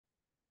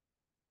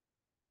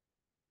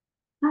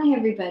Hi,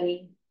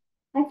 everybody.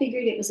 I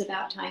figured it was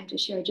about time to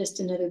share just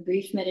another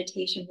brief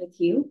meditation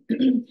with you.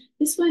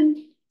 This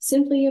one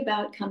simply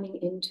about coming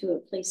into a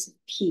place of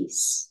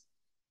peace.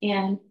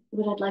 And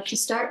what I'd like to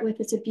start with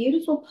is a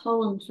beautiful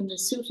poem from the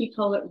Sufi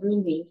poet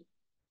Rumi.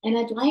 And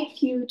I'd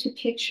like you to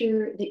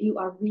picture that you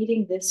are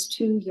reading this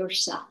to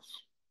yourself.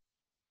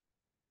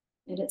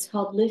 And it's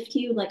called Lift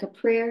You Like a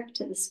Prayer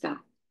to the Sky.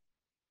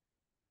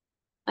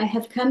 I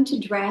have come to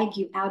drag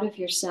you out of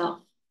yourself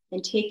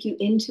and take you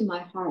into my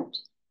heart.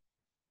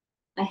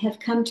 I have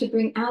come to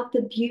bring out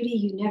the beauty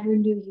you never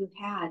knew you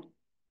had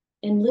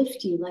and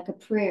lift you like a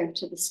prayer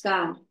to the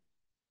sky.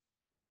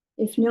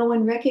 If no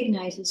one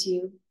recognizes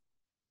you,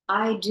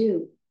 I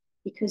do,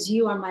 because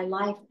you are my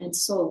life and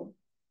soul.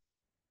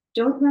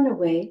 Don't run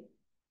away.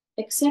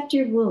 Accept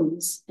your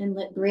wounds and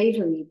let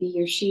bravery be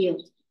your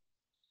shield.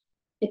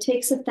 It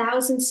takes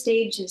 1,000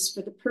 stages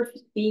for the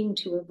perfect being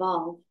to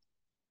evolve.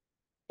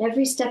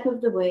 Every step of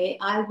the way,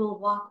 I will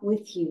walk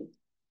with you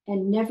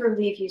and never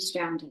leave you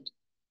stranded.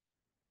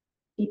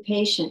 Be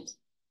patient.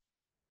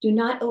 Do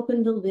not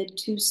open the lid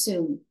too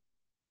soon.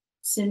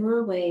 Simmer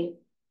away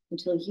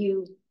until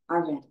you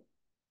are ready.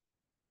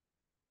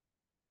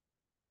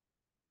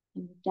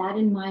 And with that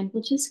in mind,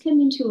 we'll just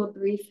come into a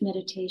brief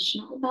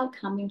meditation all about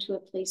coming to a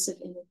place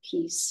of inner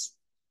peace.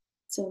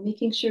 So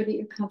making sure that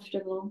you're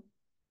comfortable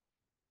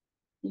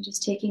and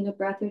just taking a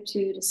breath or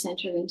two to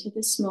center into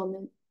this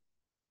moment.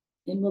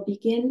 And we'll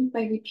begin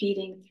by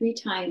repeating 3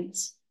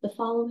 times the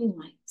following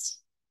lines.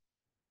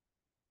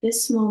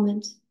 This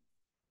moment,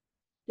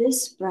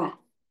 this breath,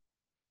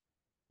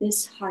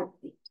 this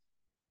heartbeat.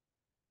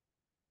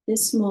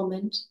 This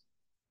moment,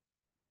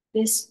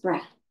 this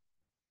breath,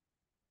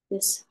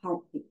 this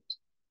heartbeat.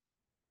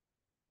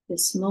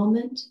 This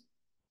moment,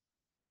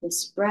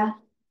 this breath,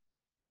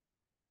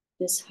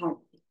 this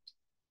heartbeat.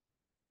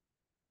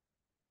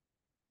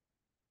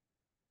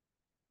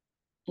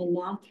 And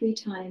now 3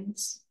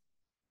 times.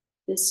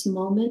 This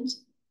moment,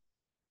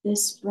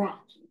 this breath.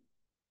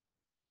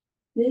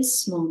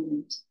 This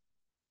moment,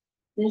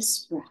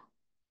 this breath.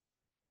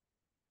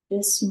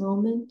 This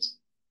moment,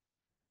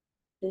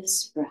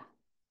 this breath.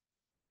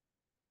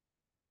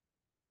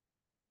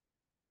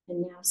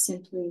 And now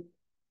simply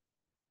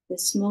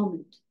this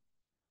moment,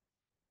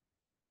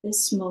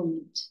 this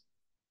moment,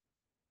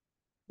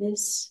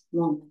 this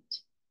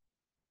moment.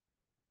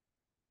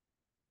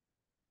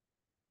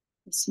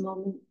 This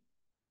moment,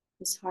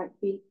 this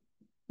heartbeat,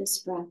 this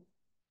breath.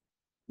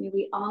 May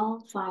we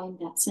all find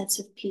that sense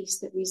of peace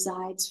that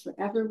resides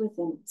forever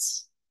within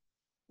us.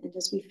 And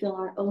as we fill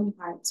our own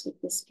hearts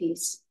with this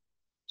peace,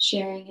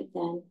 sharing it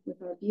then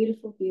with our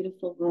beautiful,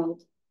 beautiful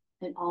world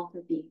and all her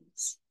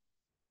beings.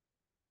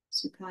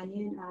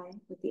 Sukanya and I,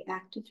 with the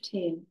active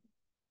tail,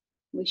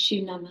 wish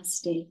you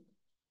namaste.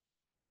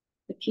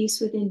 The peace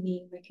within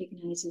me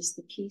recognizes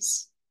the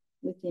peace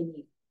within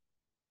you.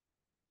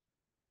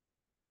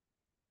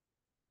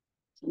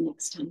 Till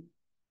next time.